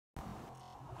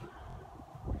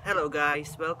Hello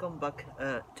guys, welcome back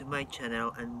to my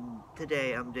channel, and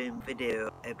today I'm doing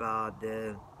video about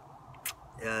the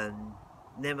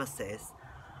Nemasys.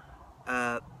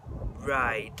 Uh,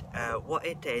 what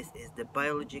it is the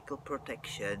biological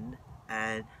protection,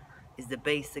 and is the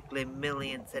basically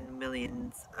millions and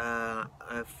millions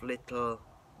of little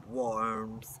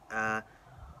worms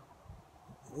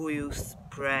who you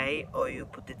spray or you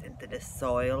put it into the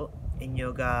soil in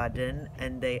your garden,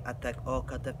 and they attack all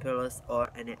caterpillars or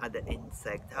any other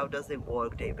insect. How does it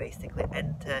work? They basically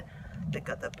enter the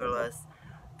caterpillars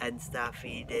and start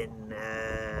feeding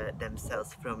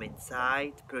themselves from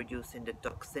inside, producing the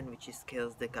toxin which is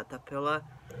kills the caterpillar,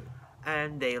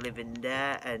 and they live in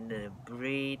there and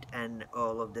breed, and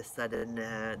all of the sudden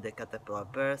the caterpillar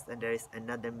bursts and there is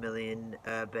another million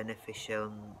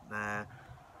beneficial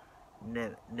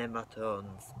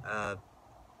nematodes.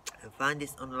 I find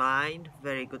this online,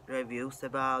 very good reviews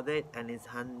about it, and it's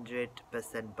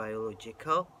 100%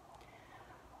 biological.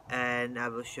 And I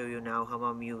will show you now how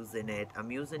I'm using it.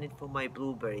 I'm using it for my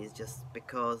blueberries just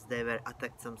because they were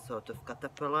attacked some sort of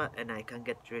caterpillar and I can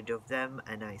get rid of them,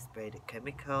 and I spray the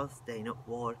chemicals, they're not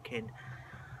working,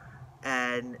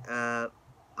 and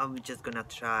I'm just gonna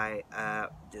try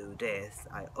do this.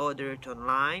 I ordered it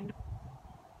online,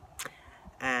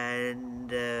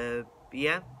 and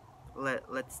yeah,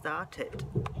 let's start it.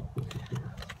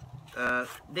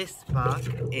 This pack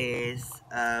is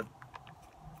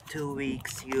 2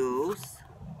 weeks use.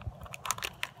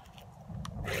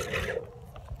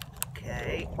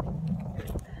 Okay.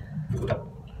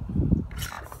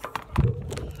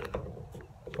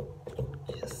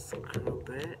 Just scrub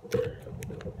it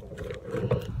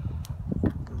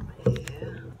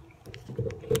here,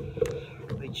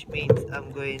 which means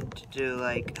I'm going to do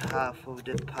like half of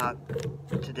the pack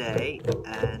today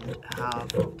and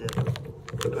half of the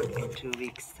pack in 2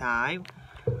 weeks time.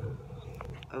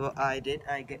 What I did,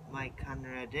 I get my can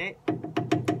ready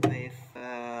with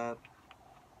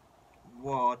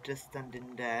water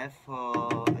standing there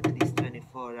for at least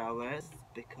 24 hours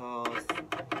because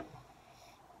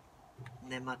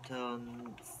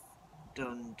nematodes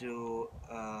don't do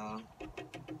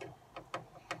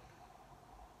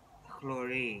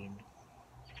chlorine.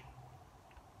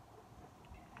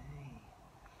 Okay.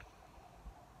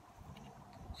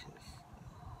 Just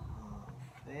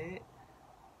half it.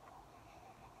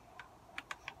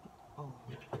 Oh,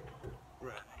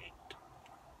 right.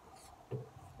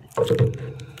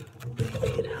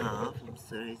 Make it half. I'm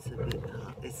sorry, it's a bit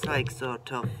half. It's like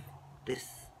sort of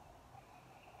this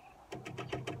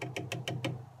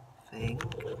thing.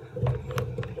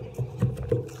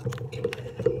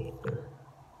 Okay.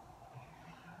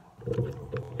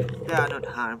 They are not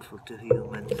harmful to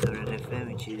humans or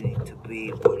anything, which you need to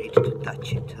be worried to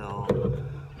touch it or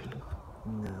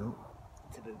no.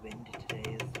 It's a bit windy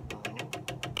today as well.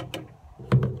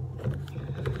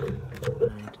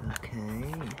 Right,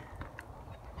 okay.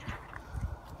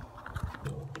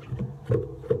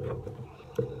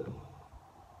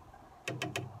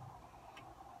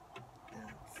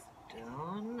 That's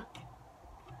done.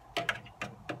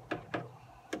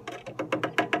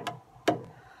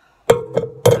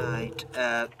 Right,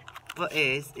 what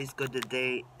is got the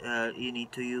day, you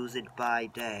need to use it by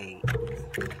day.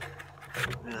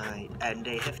 Right, and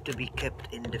they have to be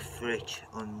kept in the fridge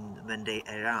on when they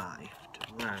arrived.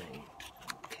 Right,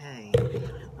 okay. I'm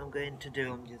just going to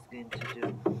do a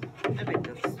bit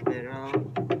of swirl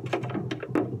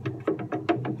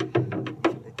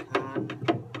in the can.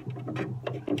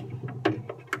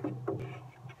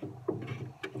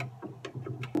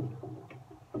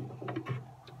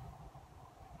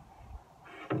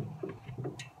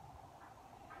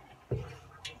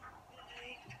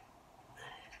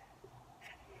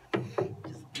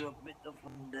 Just drop it off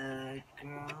on the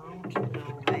ground, no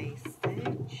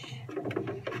wastage.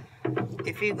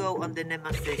 If you go on the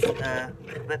Nemasys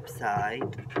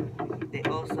website, they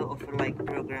also offer like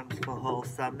programs for whole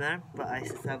summer, but I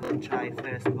said I will try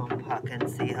first one pack and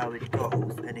see how it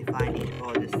goes, and if I need to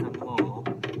order some more,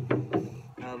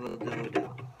 I will do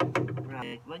that.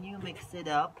 Right, when you mix it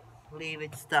up, leave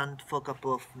it stand for a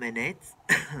couple of minutes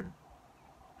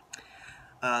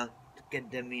to get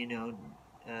them, the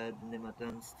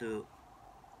nematodes to,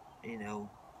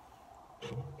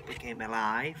 become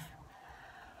alive.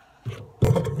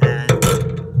 And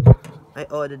I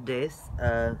ordered this,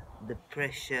 the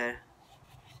pressure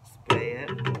sprayer,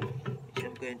 which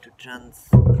I'm going to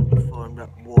transform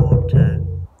that water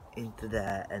into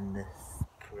there and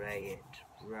spray it.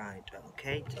 Right,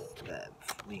 okay, just bear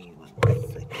with me 1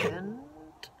 second.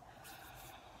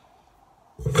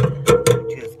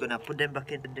 Just gonna put them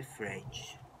back into the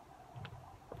fridge.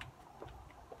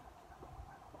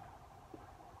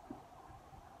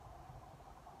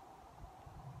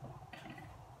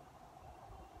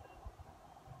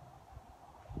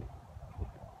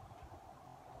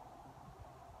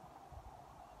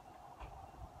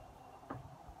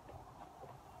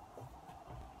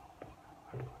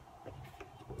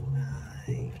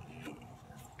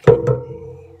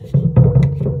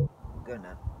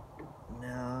 gonna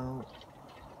now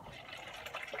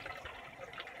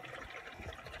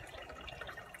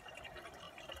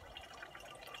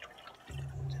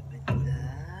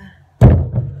there.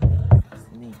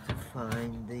 Just need to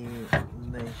find the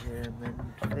measurement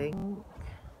thing.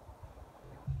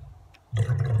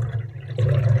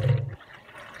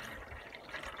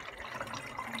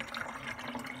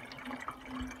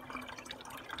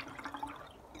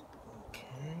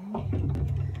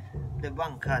 The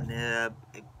one can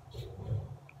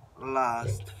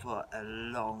last for a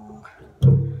long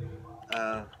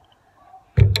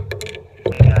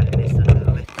maybe I missed a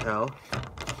little,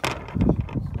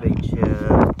 which you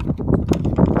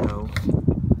know,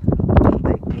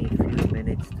 take me a few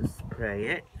minutes to spray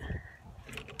it.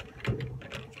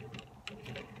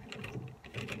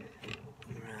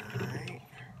 Right,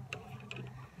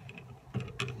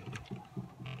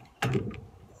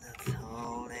 that's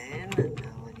all in, and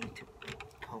now I need to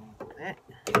pump it.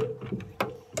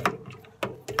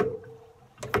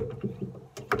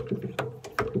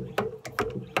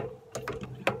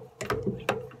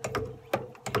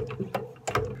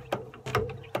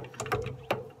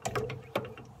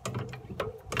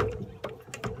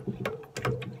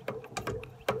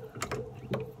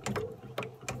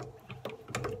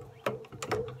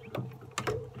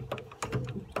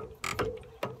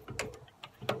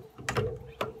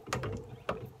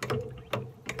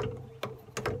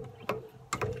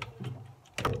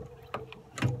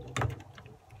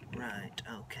 Right,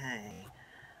 okay,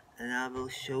 and I will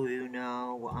show you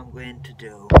now what I'm going to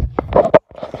do.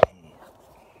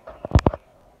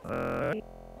 Okay.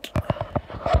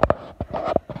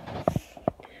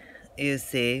 You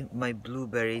see, my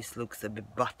blueberries looks a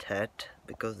bit buttered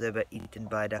because they were eaten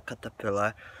by the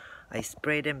caterpillar. I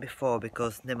sprayed them before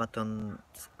because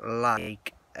nematodes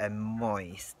like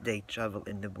moist. They travel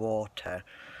in the water,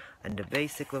 and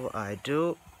basically what I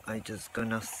do, I just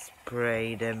gonna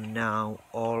spray them now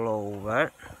all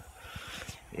over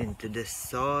into the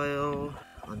soil,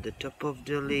 on the top of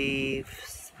the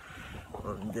leaves,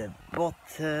 on the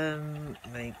bottom.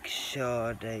 Make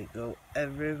sure they go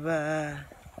everywhere.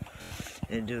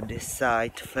 And do this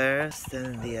side first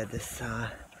and the other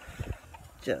side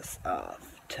just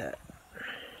after.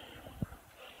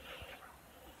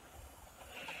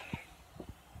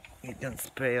 You can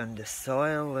spray on the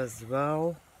soil as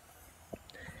well.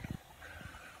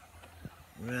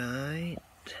 Right.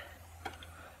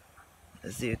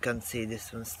 As you can see,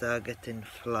 this one start getting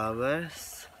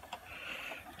flowers.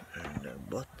 And the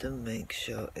bottom, make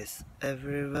sure it's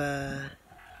everywhere.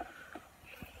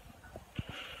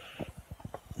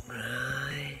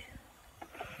 Right.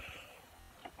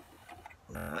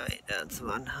 Right, that's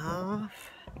one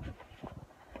half.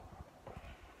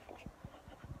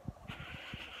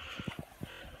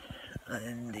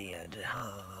 And the other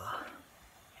half.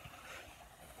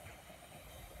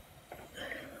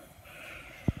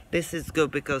 This is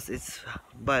good because it's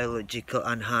biological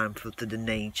and harmful to the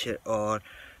nature, or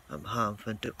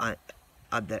harmful to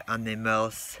other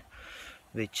animals,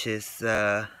 which is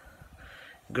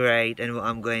great. And what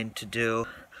I'm going to do,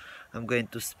 I'm going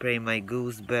to spray my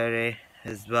gooseberry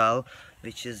as well,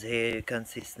 which is here. You can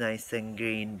see it's nice and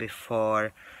green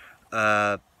before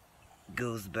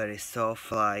gooseberry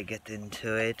sawfly get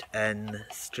into it and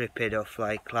strip it off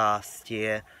like last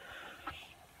year.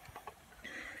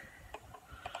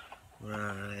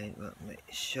 Right, but make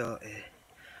sure it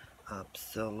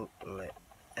absolutely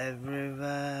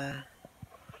everywhere.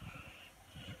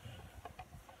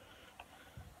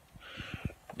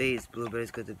 These blueberries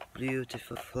got the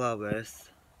beautiful flowers.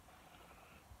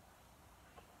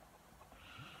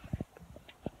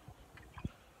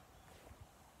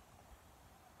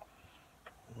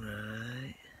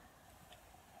 Right.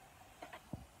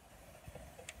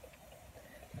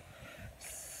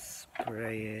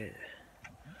 Spray it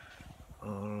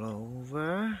all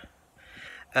over.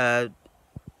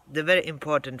 The very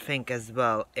important thing as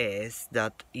well is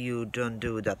that you don't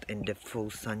do that in the full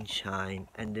sunshine,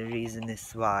 and the reason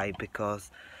is why,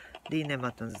 because the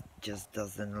nematodes just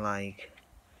doesn't like,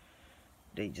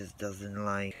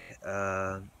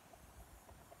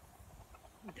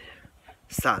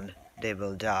 sun. They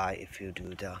will die if you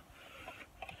do that.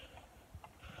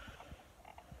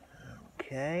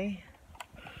 Okay,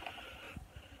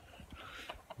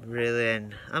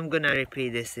 brilliant. I'm gonna repeat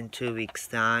this in 2 weeks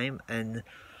time and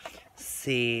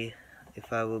see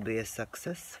if I will be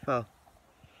successful.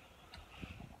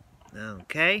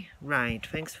 Okay, right,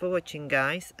 thanks for watching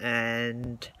guys,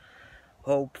 and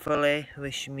hopefully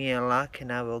wish me a luck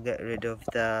and I will get rid of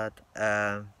that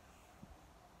I'll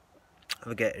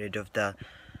get rid of the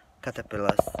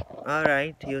caterpillars.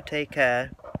 Alright, you take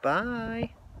care.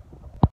 Bye.